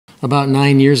About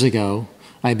 9 years ago,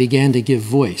 I began to give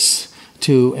voice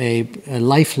to a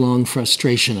lifelong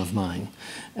frustration of mine.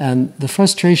 And the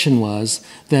frustration was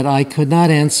that I could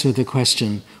not answer the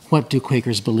question, what do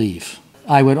Quakers believe?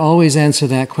 I would always answer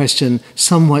that question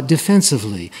somewhat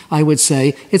defensively. I would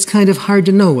say, it's kind of hard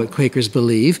to know what Quakers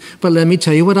believe, but let me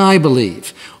tell you what I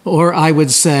believe. Or I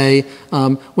would say,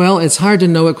 well, it's hard to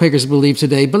know what Quakers believe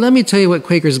today, but let me tell you what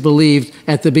Quakers believed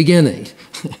at the beginning.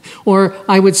 Or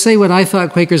I would say what I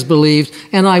thought Quakers believed,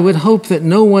 and I would hope that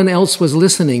no one else was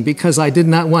listening because I did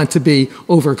not want to be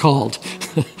overcalled.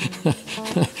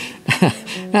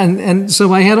 And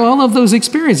so I had all of those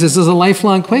experiences as a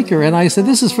lifelong Quaker, and I said,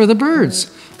 this is for the birds.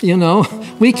 You know,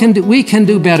 we can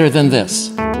do better than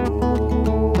this.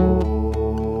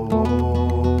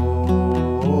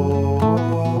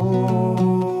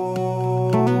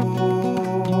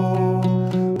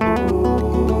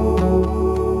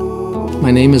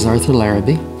 My name is Arthur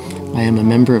Larrabee. I am a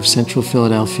member of Central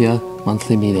Philadelphia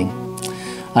Monthly Meeting.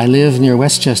 I live near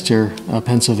Westchester,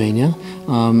 Pennsylvania,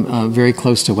 very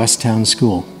close to Westtown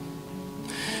School.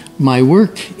 My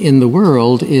work in the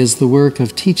world is the work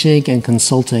of teaching and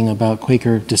consulting about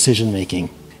Quaker decision-making.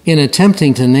 In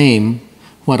attempting to name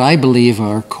what I believe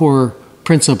are core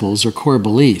principles or core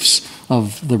beliefs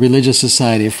of the Religious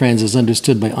Society of Friends as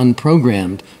understood by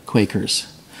unprogrammed Quakers,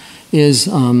 is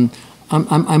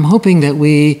I'm hoping that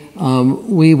we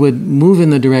would move in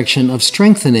the direction of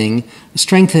strengthening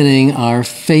our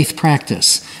faith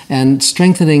practice and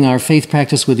strengthening our faith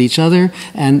practice with each other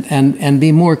and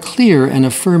be more clear and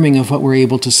affirming of what we're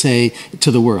able to say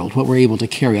to the world, what we're able to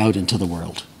carry out into the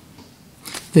world.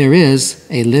 There is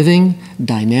a living,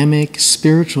 dynamic,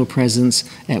 spiritual presence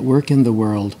at work in the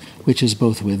world which is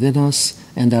both within us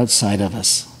and outside of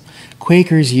us.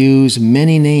 Quakers use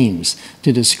many names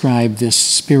to describe this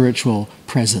spiritual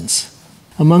presence.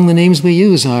 Among the names we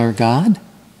use are God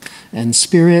and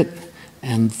Spirit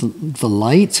and the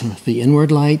light, the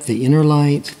inward light, the inner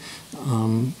light,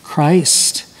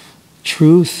 Christ,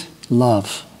 truth,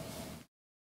 love.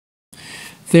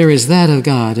 There is that of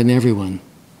God in everyone.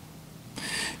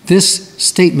 This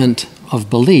statement of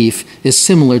belief is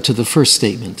similar to the first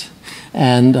statement.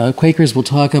 And Quakers will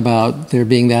talk about there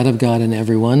being that of God in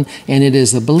everyone, and it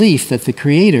is the belief that the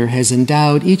Creator has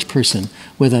endowed each person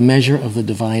with a measure of the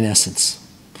divine essence,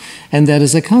 and that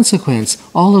as a consequence,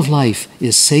 all of life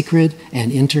is sacred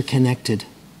and interconnected.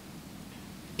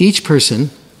 Each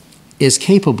person is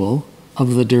capable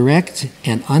of the direct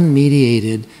and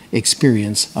unmediated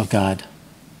experience of God.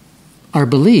 Our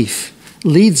belief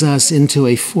leads us into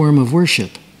a form of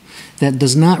worship that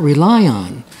does not rely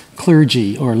on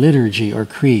clergy or liturgy or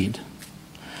creed.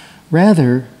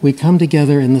 Rather, we come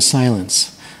together in the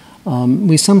silence.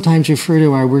 We sometimes refer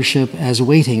to our worship as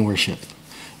waiting worship,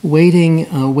 waiting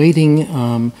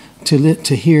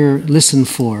to hear, listen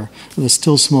for the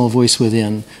still small voice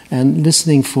within, and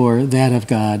listening for that of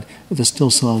God, the still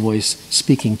small voice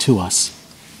speaking to us.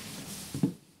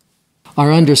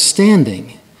 Our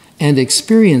understanding and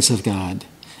experience of God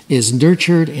is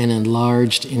nurtured and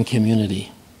enlarged in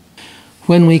community.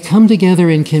 When we come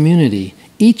together in community,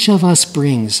 each of us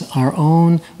brings our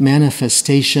own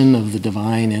manifestation of the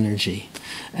divine energy.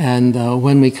 And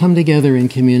when we come together in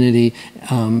community,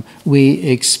 we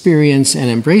experience and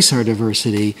embrace our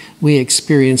diversity. We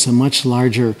experience a much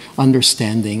larger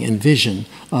understanding and vision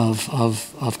of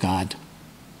God.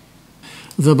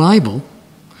 The Bible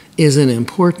is an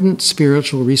important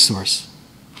spiritual resource,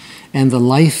 and the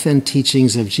life and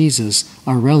teachings of Jesus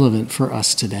are relevant for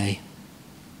us today.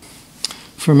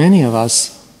 For many of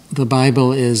us, the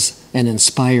Bible is an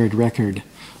inspired record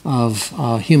of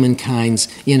humankind's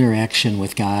interaction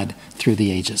with God through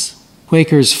the ages.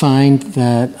 Quakers find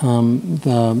that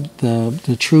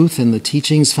the truth and the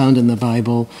teachings found in the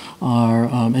Bible are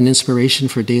an inspiration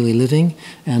for daily living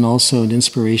and also an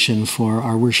inspiration for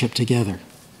our worship together.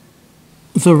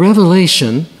 The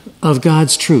revelation of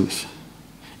God's truth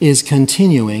is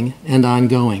continuing and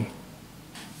ongoing.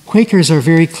 Quakers are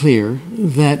very clear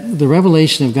that the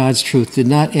revelation of God's truth did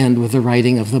not end with the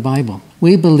writing of the Bible.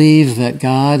 We believe that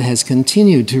God has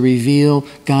continued to reveal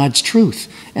God's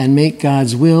truth and make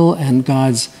God's will and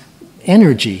God's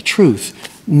energy,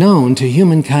 truth, known to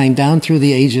humankind down through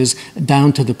the ages,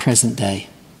 down to the present day.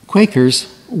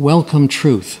 Quakers welcome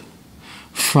truth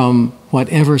from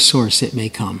whatever source it may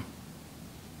come.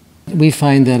 We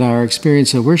find that our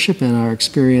experience of worship and our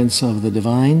experience of the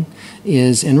divine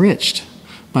is enriched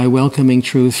by welcoming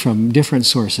truth from different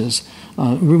sources,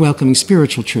 welcoming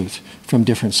spiritual truth from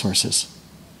different sources.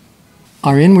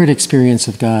 Our inward experience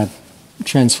of God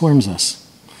transforms us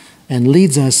and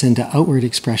leads us into outward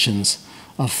expressions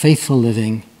of faithful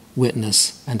living,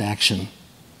 witness, and action.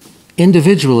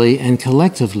 Individually and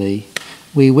collectively,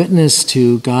 we witness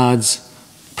to God's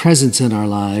presence in our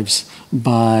lives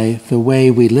by the way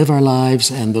we live our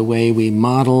lives and the way we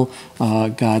model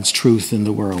God's truth in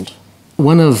the world.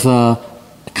 One of the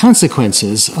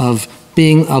consequences of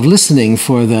listening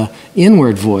for the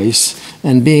inward voice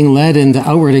and being led into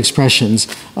outward expressions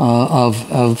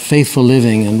of faithful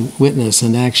living and witness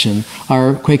and action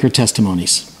are Quaker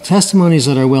testimonies. Testimonies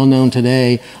that are well known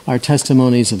today are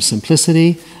testimonies of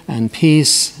simplicity and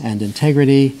peace and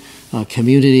integrity,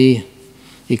 community,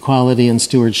 equality, and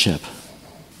stewardship.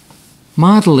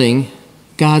 Modeling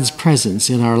God's presence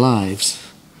in our lives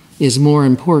is more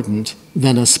important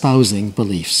than espousing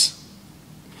beliefs.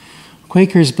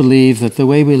 Quakers believe that the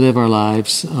way we live our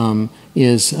lives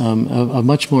is of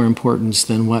much more importance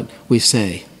than what we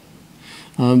say.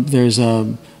 There's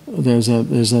an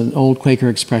old Quaker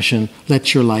expression,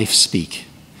 "Let your life speak,"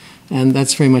 and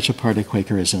that's very much a part of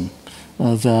Quakerism.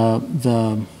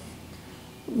 The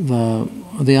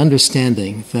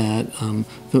understanding that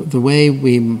the way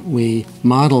we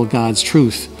model God's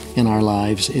truth in our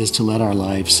lives is to let our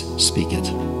lives speak it.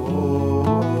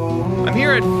 I'm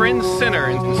here at Friends Center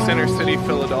in Center City,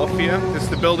 Philadelphia. This is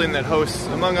the building that hosts,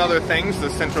 among other things, the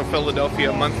Central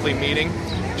Philadelphia monthly meeting.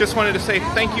 Just wanted to say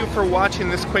thank you for watching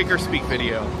this QuakerSpeak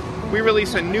video. We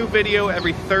release a new video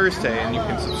every Thursday, and you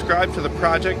can subscribe to the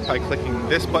project by clicking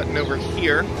this button over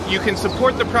here. You can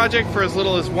support the project for as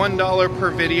little as $1 per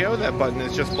video. That button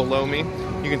is just below me.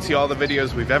 You can see all the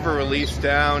videos we've ever released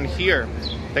down here.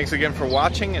 Thanks again for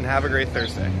watching, and have a great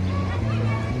Thursday.